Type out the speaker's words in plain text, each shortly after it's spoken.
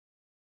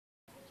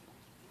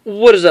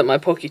What is up, my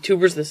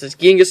PokeTubers? This is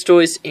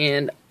Gengastoise,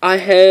 and I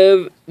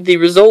have the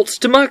results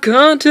to my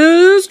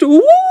contest!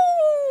 Woo!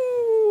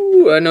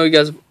 I know you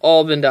guys have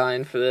all been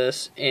dying for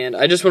this, and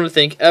I just want to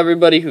thank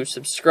everybody who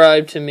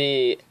subscribed to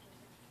me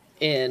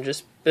and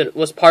just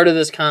was part of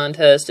this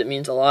contest. It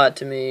means a lot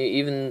to me.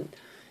 Even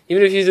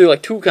if you threw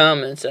like 2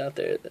 comments out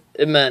there,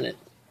 it meant it.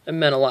 It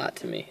meant a lot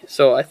to me.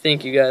 So I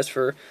thank you guys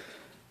for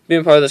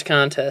being part of this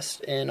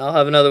contest, and I'll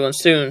have another one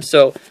soon.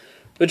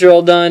 But you're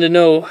all dying to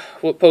know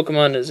what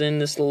Pokemon is in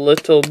this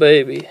little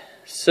baby.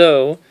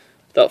 So,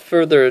 without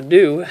further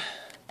ado,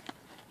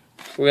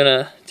 we're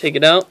going to take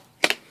it out.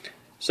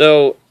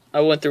 So,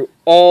 I went through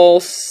all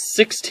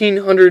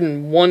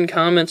 1,601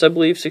 comments, I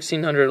believe,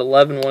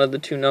 1,611, one of the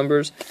 2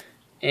 numbers,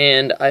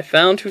 and I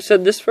found who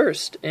said this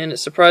first, and it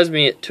surprised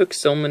me it took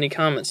so many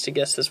comments to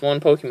guess this one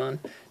Pokemon.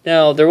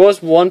 Now, there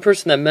was one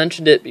person that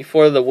mentioned it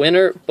before the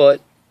winner, but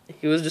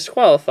he was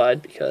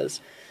disqualified because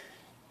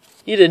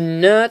he did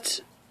not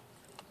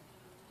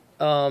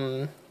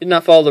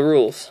follow the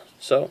rules.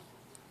 So,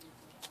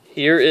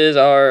 here is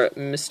our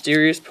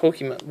mysterious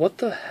Pokemon. What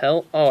the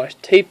hell? Oh, I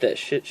taped that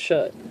shit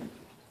shut.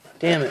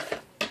 Damn it.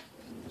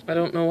 I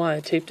don't know why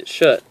I taped it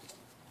shut.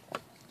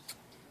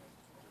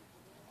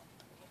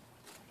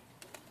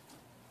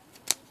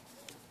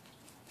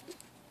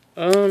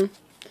 I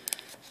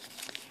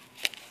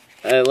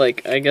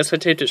guess I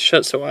taped it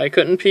shut so I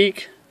couldn't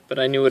peek, but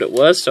I knew what it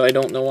was, so I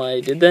don't know why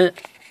I did that,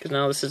 because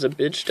now this is a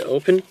bitch to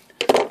open.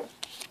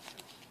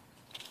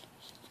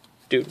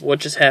 Dude, what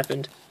just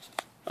happened?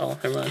 Oh,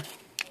 never mind.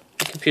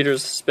 The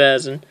computer's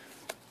spazzing.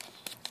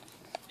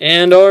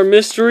 And our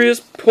mysterious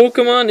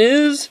Pokemon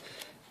is...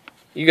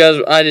 You guys,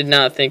 I did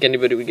not think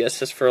anybody would guess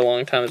this for a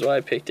long time, is why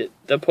I picked it.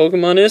 The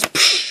Pokemon is...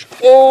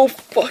 Oh,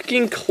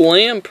 fucking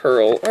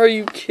Clamperl. Are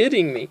you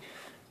kidding me?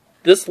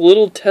 This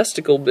little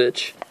testicle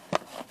bitch.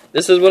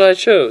 This is what I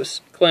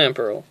chose.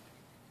 Clamperl.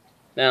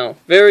 Now,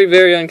 very,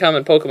 very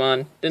uncommon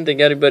Pokemon. Didn't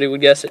think anybody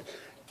would guess it.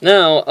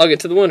 Now, I'll get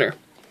to the winner.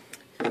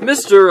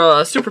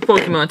 Mr. Super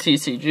Pokemon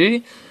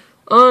TCG,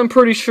 I'm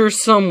pretty sure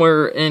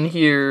somewhere in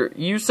here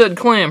you said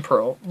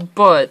Clamperl,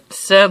 but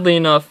sadly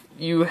enough,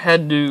 you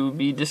had to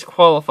be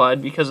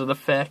disqualified because of the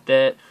fact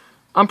that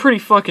I'm pretty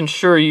fucking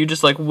sure you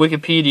just like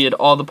Wikipedia'd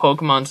all the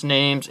Pokemon's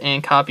names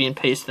and copy and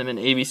paste them in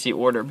ABC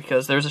order,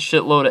 because there's a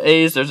shitload of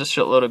A's, there's a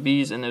shitload of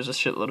B's, and there's a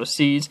shitload of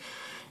C's,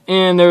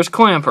 and there's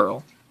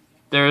Clamperl.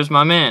 There's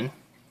my man,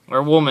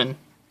 or woman,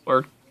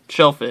 or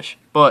shellfish,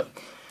 but...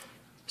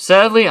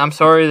 Sadly, I'm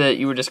sorry that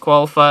you were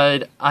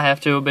disqualified. I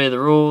have to obey the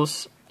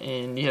rules,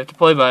 and you have to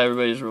play by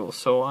everybody's rules.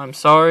 So I'm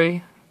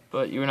sorry,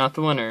 but you were not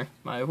the winner.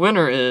 My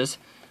winner is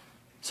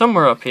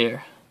somewhere up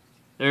here.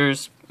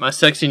 There's my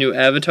sexy new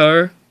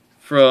avatar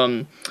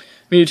from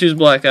Mewtwo's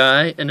Black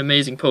Eye, an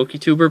amazing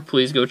PokeTuber.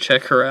 Please go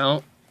check her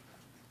out.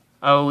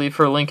 I will leave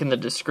her link in the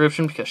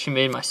description because she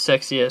made my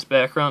sexy-ass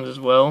background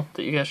as well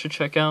that you guys should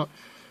check out.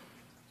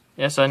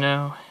 Yes, I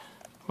know.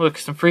 Look,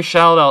 some free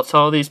shout-outs to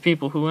all these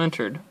people who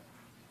entered.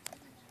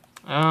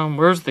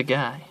 Where's the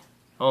guy?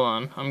 Hold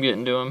on, I'm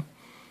getting to him.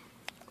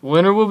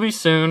 Winner will be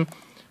soon.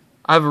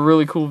 I have a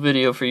really cool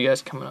video for you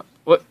guys coming up.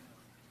 What?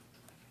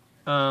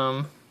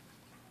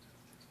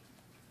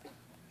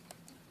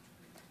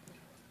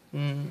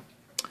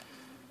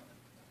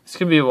 This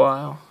could be a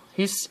while.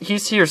 He's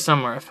here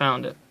somewhere. I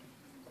found it.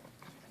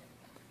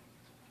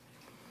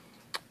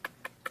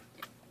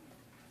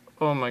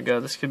 Oh my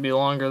god, this could be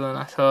longer than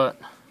I thought.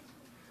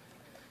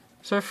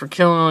 Sorry for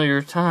killing all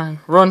your time.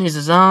 Run, he's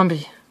a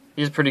zombie.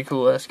 He's a pretty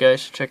cool ass guy. You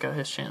should check out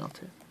his channel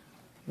too.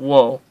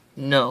 Whoa.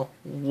 No.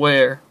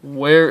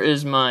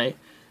 Where's my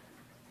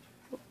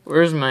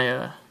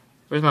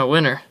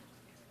winner?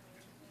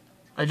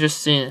 I just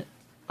seen it.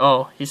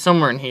 Oh, he's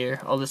somewhere in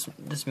here. Oh,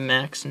 this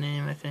Max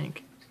name, I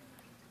think.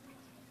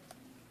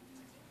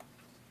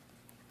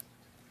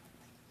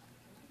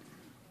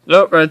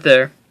 Oh, right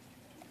there.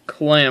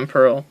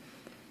 Clamperl.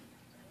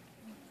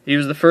 He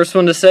was the first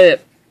one to say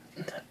it.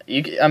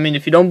 I mean,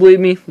 if you don't believe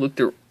me, look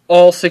through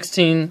all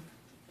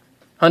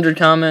 1,600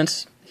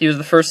 comments. He was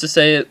the first to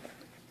say it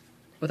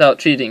without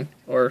cheating,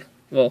 or,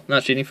 well,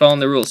 not cheating, following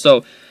the rules.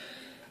 So,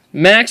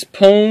 Max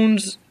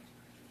Pones,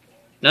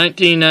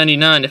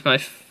 1999, if my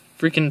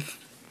freaking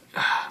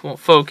won't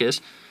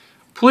focus.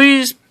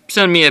 Please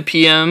send me a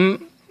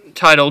PM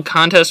titled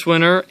Contest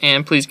Winner,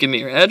 and please give me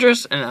your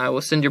address, and I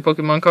will send your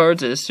Pokemon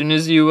cards as soon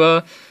as you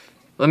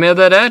let me have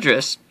that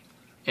address.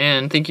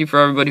 And thank you for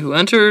everybody who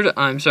entered.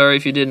 I'm sorry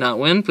if you did not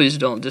win. Please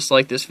don't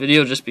dislike this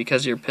video just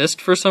because you're pissed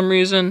for some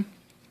reason.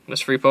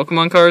 There's free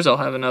Pokemon cards. I'll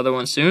have another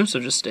one soon, so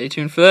just stay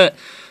tuned for that.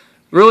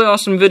 Really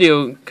awesome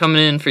video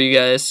coming in for you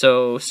guys,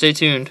 so stay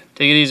tuned.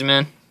 Take it easy,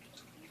 man.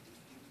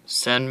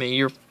 Send me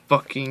your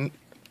fucking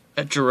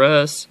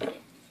address.